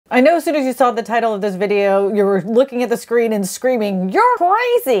I know as soon as you saw the title of this video, you were looking at the screen and screaming, "You're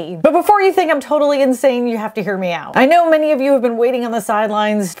crazy!" But before you think I'm totally insane, you have to hear me out. I know many of you have been waiting on the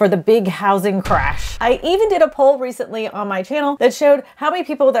sidelines for the big housing crash. I even did a poll recently on my channel that showed how many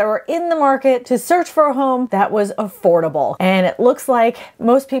people that were in the market to search for a home that was affordable. And it looks like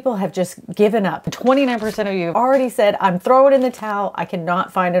most people have just given up. 29% of you have already said, "I'm throwing in the towel. I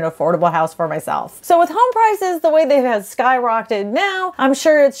cannot find an affordable house for myself." So with home prices the way they have skyrocketed now, I'm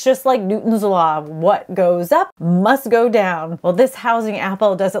sure it's just like Newton's law. What goes up must go down. Well, this housing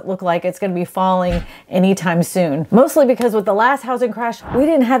apple doesn't look like it's going to be falling anytime soon. Mostly because with the last housing crash, we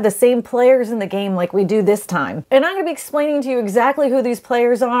didn't have the same players in the game like we do this time. And I'm going to be explaining to you exactly who these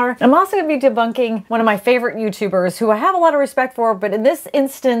players are. I'm also going to be debunking one of my favorite YouTubers who I have a lot of respect for, but in this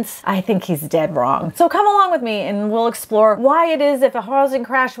instance, I think he's dead wrong. So come along with me and we'll explore why it is if a housing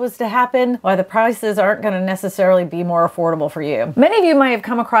crash was to happen, why the prices aren't going to necessarily be more affordable for you. Many of you might have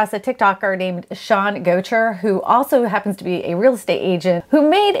come across a TikToker named Sean Gocher, who also happens to be a real estate agent, who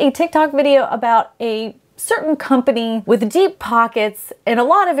made a TikTok video about a certain company with deep pockets and a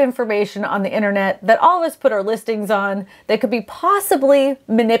lot of information on the internet that all of us put our listings on that could be possibly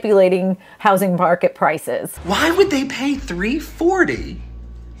manipulating housing market prices. Why would they pay $340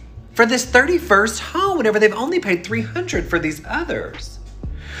 for this 31st home whenever they've only paid $300 for these others?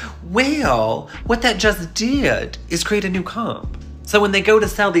 Well, what that just did is create a new comp. So when they go to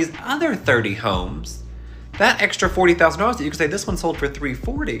sell these other 30 homes, that extra $40,000 that you could say this one sold for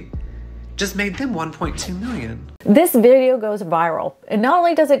 $340 just made them $1.2 million. This video goes viral, and not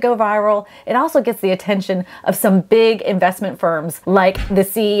only does it go viral, it also gets the attention of some big investment firms like the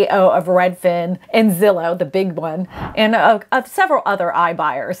CEO of Redfin and Zillow, the big one, and of several other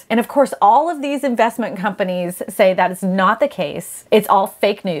iBuyers. And of course, all of these investment companies say that is not the case. It's all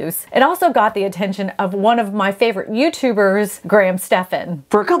fake news. It also got the attention of one of my favorite YouTubers, Graham Stephan.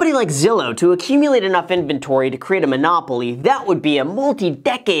 For a company like Zillow to accumulate enough inventory to create a monopoly, that would be a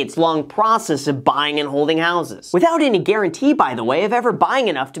multi-decades long process of buying and holding houses. Without any guarantee, by the way, of ever buying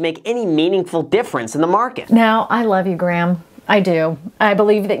enough to make any meaningful difference in the market. Now, I love you, Graham. I do. I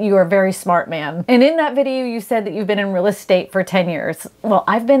believe that you are a very smart man. And in that video, you said that you've been in real estate for 10 years. Well,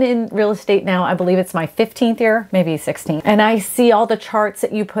 I've been in real estate now, I believe it's my 15th year, maybe 16th. And I see all the charts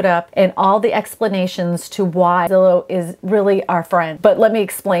that you put up and all the explanations to why Zillow is really our friend. But let me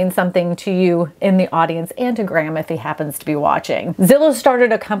explain something to you in the audience and to Graham if he happens to be watching. Zillow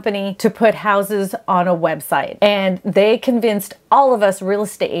started a company to put houses on a website, and they convinced all of us real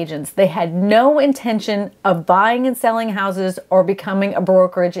estate agents they had no intention of buying and selling houses or becoming a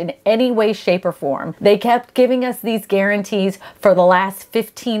brokerage in any way, shape, or form. They kept giving us these guarantees for the last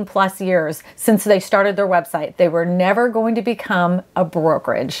 15 plus years since they started their website. They were never going to become a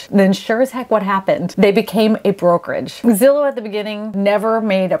brokerage. Then sure as heck what happened? They became a brokerage. Zillow at the beginning never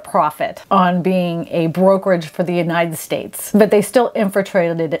made a profit on being a brokerage for the United States, but they still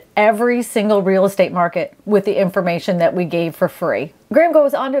infiltrated every single real estate market with the information that we gave for free. Graham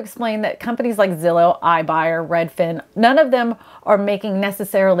goes on to explain that companies like Zillow, iBuyer, Redfin, none of them are making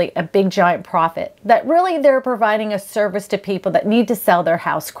necessarily a big giant profit. That really they're providing a service to people that need to sell their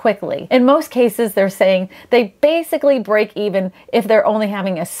house quickly. In most cases, they're saying they basically break even if they're only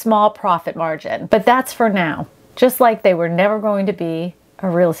having a small profit margin. But that's for now. Just like they were never going to be a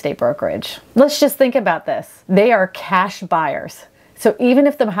real estate brokerage. Let's just think about this. They are cash buyers. So even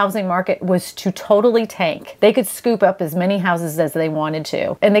if the housing market was to totally tank, they could scoop up as many houses as they wanted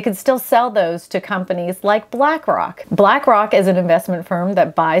to, and they could still sell those to companies like BlackRock. BlackRock is an investment firm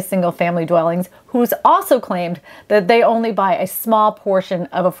that buys single-family dwellings, who's also claimed that they only buy a small portion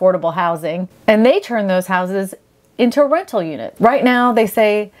of affordable housing, and they turn those houses into rental units. Right now, they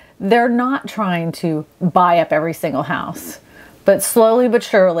say they're not trying to buy up every single house. But slowly but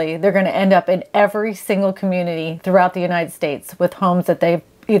surely, they're going to end up in every single community throughout the United States with homes that they've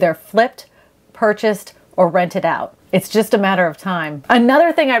either flipped, purchased, or rented out. It's just a matter of time.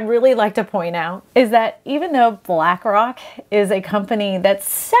 Another thing I'd really like to point out is that even though BlackRock is a company that's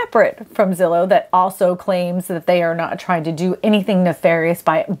separate from Zillow that also claims that they are not trying to do anything nefarious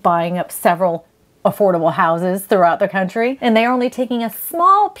by buying up several affordable houses throughout the country, and they're only taking a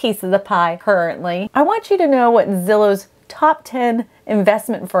small piece of the pie currently, I want you to know what Zillow's top 10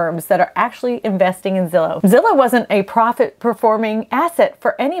 investment firms that are actually investing in Zillow. Zillow wasn't a profit-performing asset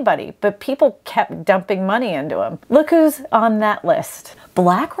for anybody, but people kept dumping money into them. Look who's on that list.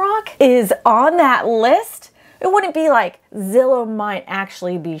 BlackRock is on that list? It wouldn't be like Zillow might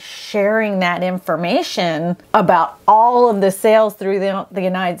actually be sharing that information about all of the sales through the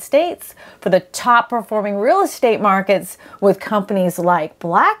United States for the top performing real estate markets with companies like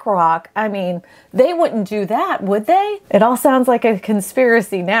BlackRock. I mean, they wouldn't do that, would they? It all sounds like a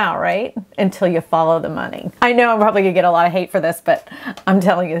conspiracy now, right? Until you follow the money. I know I'm probably gonna get a lot of hate for this, but I'm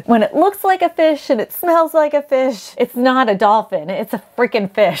telling you, when it looks like a fish and it smells like a fish, it's not a dolphin, it's a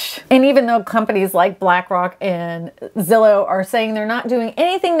freaking fish. And even though companies like BlackRock and Zillow are saying they're not doing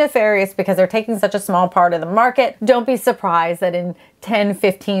anything nefarious because they're taking such a small part of the market, don't be surprised that in 10,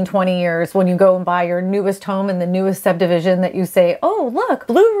 15, 20 years, when you go and buy your newest home in the newest subdivision, that you say, oh, look,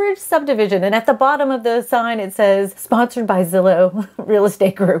 Blue Ridge subdivision. And at the bottom of the sign, it says, sponsored by Zillow Real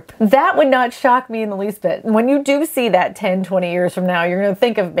Estate Group. That would not shock me in the least bit. When you do see that 10, 20 years from now, you're going to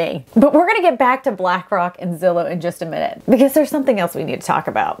think of me. But we're going to get back to BlackRock and Zillow in just a minute, because there's something else we need to talk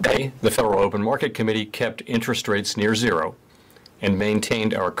about. The Federal Open Market Committee kept interest rates near zero and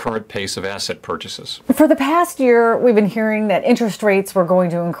maintained our current pace of asset purchases. For the past year, we've been hearing that interest rates were going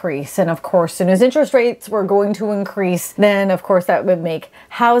to increase. And of course, as soon as interest rates were going to increase, then of course that would make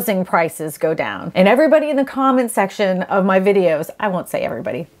housing prices go down. And everybody in the comment section of my videos, I won't say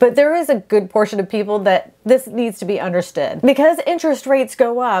everybody, but there is a good portion of people that this needs to be understood. Because interest rates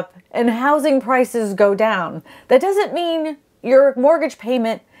go up and housing prices go down, that doesn't mean your mortgage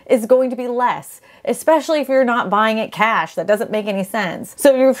payment is going to be less, especially if you're not buying it cash. That doesn't make any sense.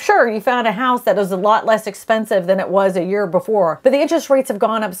 So you're sure you found a house that is a lot less expensive than it was a year before, but the interest rates have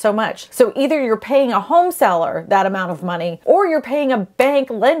gone up so much. So either you're paying a home seller that amount of money, or you're paying a bank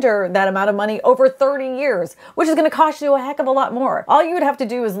lender that amount of money over 30 years, which is going to cost you a heck of a lot more. All you would have to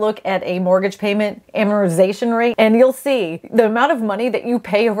do is look at a mortgage payment amortization rate, and you'll see the amount of money that you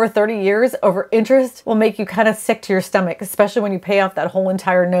pay over 30 years over interest will make you kind of sick to your stomach, especially when you pay off that whole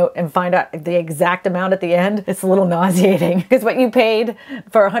entire note and find out the exact amount at the end. It's a little nauseating, because what you paid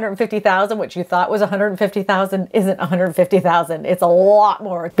for $150,000, which you thought was $150,000, isn't $150,000. It's a lot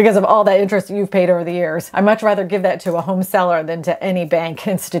more because of all that interest you've paid over the years. I'd much rather give that to a home seller than to any bank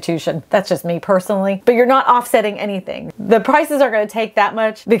institution. That's just me personally. But you're not offsetting anything. The prices are going to take that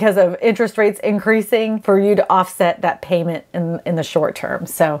much because of interest rates increasing for you to offset that payment in the short term.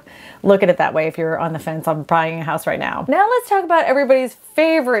 So look at it that way if you're on the fence on buying a house right now. Now let's talk about everybody's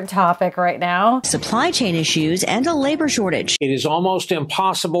favorite topic right now. Supply chain issues and a labor shortage. It is almost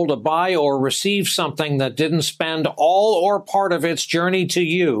impossible to buy or receive something that didn't spend all or part of its journey to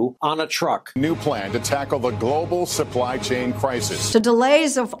you on a truck. New plan to tackle the global supply chain crisis. To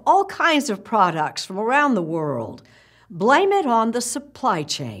delays of all kinds of products from around the world. Blame it on the supply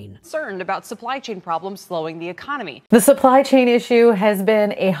chain. Concerned about supply chain problems slowing the economy. The supply chain issue has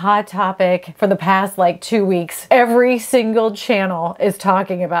been a hot topic for the past 2 weeks. Every single channel is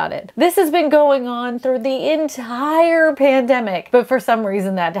talking about it. This has been going on through the entire pandemic, but for some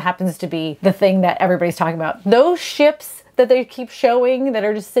reason that happens to be the thing that everybody's talking about. Those ships that they keep showing that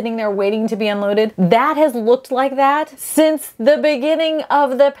are just sitting there waiting to be unloaded, that has looked like that since the beginning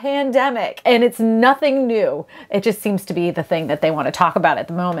of the pandemic. And it's nothing new. It just seems to be the thing that they want to talk about at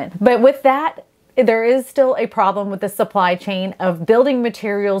the moment. But with that, there is still a problem with the supply chain of building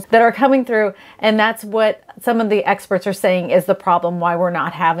materials that are coming through, and that's what some of the experts are saying is the problem why we're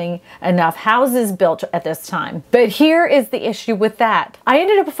not having enough houses built at this time. But here is the issue with that. I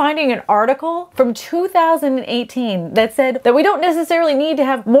ended up finding an article from 2018 that said that we don't necessarily need to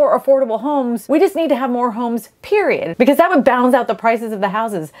have more affordable homes, we just need to have more homes, period, because that would balance out the prices of the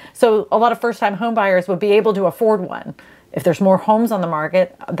houses. So a lot of first-time home buyers would be able to afford one. If there's more homes on the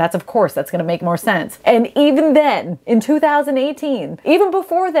market, that's going to make more sense. And even then, in 2018, even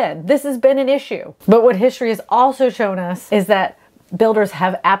before then, this has been an issue. But what history has also shown us is that builders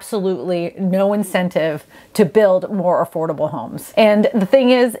have absolutely no incentive to build more affordable homes. And the thing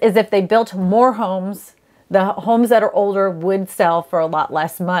is if they built more homes, the homes that are older would sell for a lot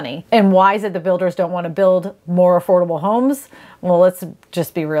less money. And why is it the builders don't want to build more affordable homes? Well, let's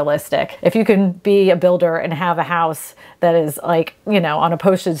just be realistic. If you can be a builder and have a house that is on a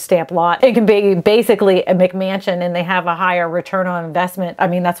postage stamp lot, it can be basically a McMansion and they have a higher return on investment. I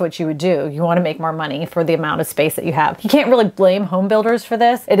mean, that's what you would do. You want to make more money for the amount of space that you have. You can't really blame home builders for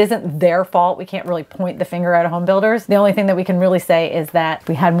this. It isn't their fault. We can't really point the finger at home builders. The only thing that we can really say is that if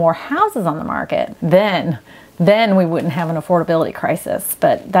we had more houses on the market, then then we wouldn't have an affordability crisis,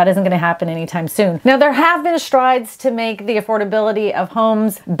 but that isn't going to happen anytime soon. Now, there have been strides to make the affordability of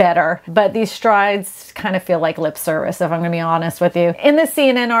homes better, but these strides kind of feel like lip service, if I'm going to be honest with you. In the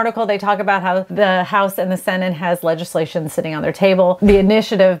CNN article, they talk about how the House and the Senate has legislation sitting on their table. The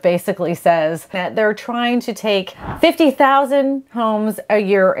initiative basically says that they're trying to take 50,000 homes a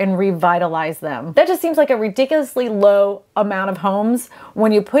year and revitalize them. That just seems like a ridiculously low amount of homes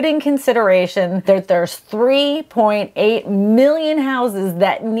when you put in consideration that there's 3.8 million houses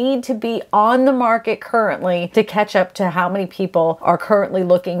that need to be on the market currently to catch up to how many people are currently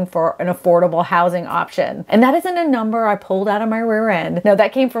looking for an affordable housing option. And that isn't a number I pulled out of my rear end. No,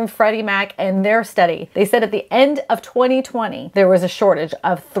 that came from Freddie Mac and their study. They said at the end of 2020, there was a shortage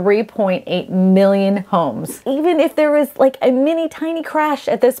of 3.8 million homes. Even if there was like a mini tiny crash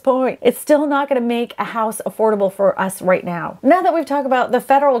at this point, it's still not going to make a house affordable for us right now. Now that we've talked about the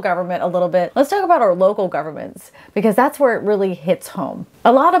federal government a little bit, let's talk about our local governments, because that's where it really hits home.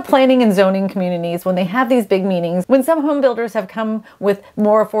 A lot of planning and zoning communities, when they have these big meetings, when some home builders have come with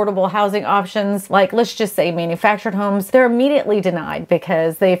more affordable housing options, like let's just say manufactured homes, they're immediately denied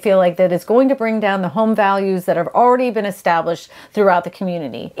because they feel like that it's going to bring down the home values that have already been established throughout the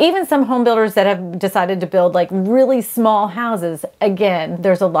community. Even some home builders that have decided to build like really small houses, again,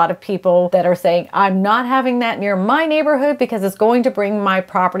 there's a lot of people that are saying, I'm not having that near my neighborhood because it's going to bring my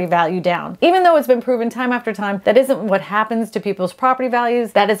property value down. Even though it's been proven time after time that isn't what happens to people's property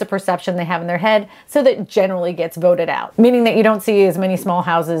values, that is a perception they have in their head, so that generally gets voted out, meaning that you don't see as many small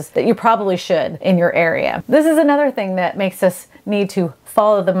houses that you probably should in your area. This is another thing that makes us need to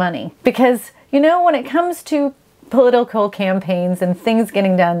follow the money, because you know, when it comes to political campaigns and things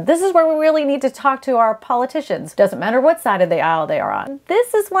getting done, this is where we really need to talk to our politicians. Doesn't matter what side of the aisle they are on.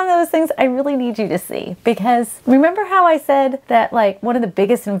 This is one of those things I really need you to see, because remember how I said that like one of the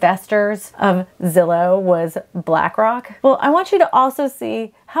biggest investors of Zillow was BlackRock? Well, I want you to also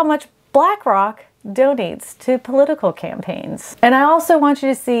see how much BlackRock donates to political campaigns. And I also want you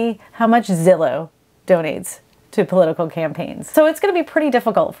to see how much Zillow donates to political campaigns. So it's going to be pretty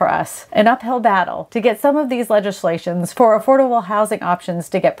difficult for us, an uphill battle, to get some of these legislations for affordable housing options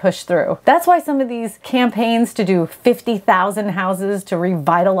to get pushed through. That's why some of these campaigns to do 50,000 houses to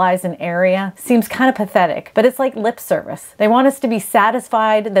revitalize an area seems kind of pathetic, but it's like lip service. They want us to be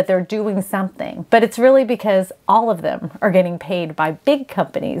satisfied that they're doing something, but it's really because all of them are getting paid by big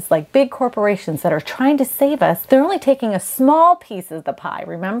companies, like big corporations that are trying to save us. They're only taking a small piece of the pie,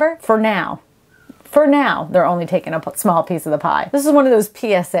 remember? For now. For now, they're only taking a small piece of the pie. This is one of those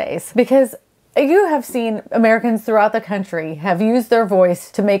PSAs, because you have seen Americans throughout the country have used their voice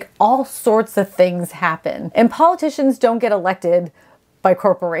to make all sorts of things happen. And politicians don't get elected by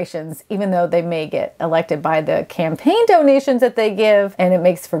corporations, even though they may get elected by the campaign donations that they give, and it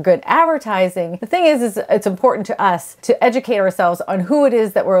makes for good advertising. The thing is it's important to us to educate ourselves on who it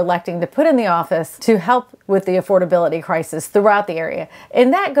is that we're electing to put in the office to help with the affordability crisis throughout the area.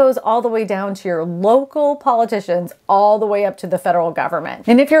 And that goes all the way down to your local politicians, all the way up to the federal government.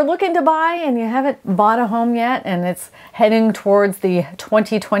 And if you're looking to buy and you haven't bought a home yet, and it's heading towards the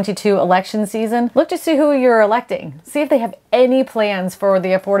 2022 election season, look to see who you're electing. See if they have any plans for the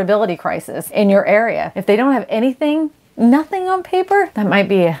affordability crisis in your area. If they don't have anything, nothing on paper, that might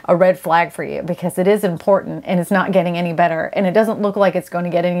be a red flag for you, because it is important and it's not getting any better, and it doesn't look like it's going to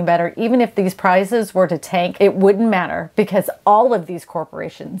get any better. Even if these prices were to tank, it wouldn't matter, because all of these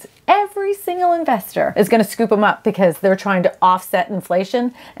corporations, every single investor is going to scoop them up, because they're trying to offset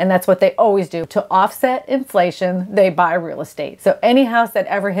inflation, and that's what they always do. To offset inflation, they buy real estate. So any house that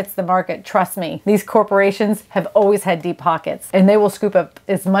ever hits the market, trust me, these corporations have always had deep pockets, and they will scoop up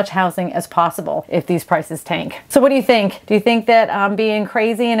as much housing as possible if these prices tank. So what do you think? Do you think that I'm being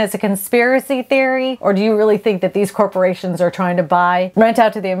crazy and it's a conspiracy theory? Or do you really think that these corporations are trying to rent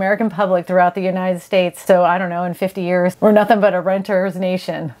out to the American public throughout the United States? So I don't know, in 50 years, we're nothing but a renter's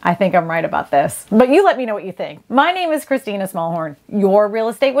nation. I think I'm right about this. But you let me know what you think. My name is Kristina Smallhorn, your real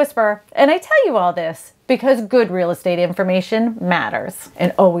estate whisperer. And I tell you all this because good real estate information matters.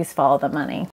 And always follow the money.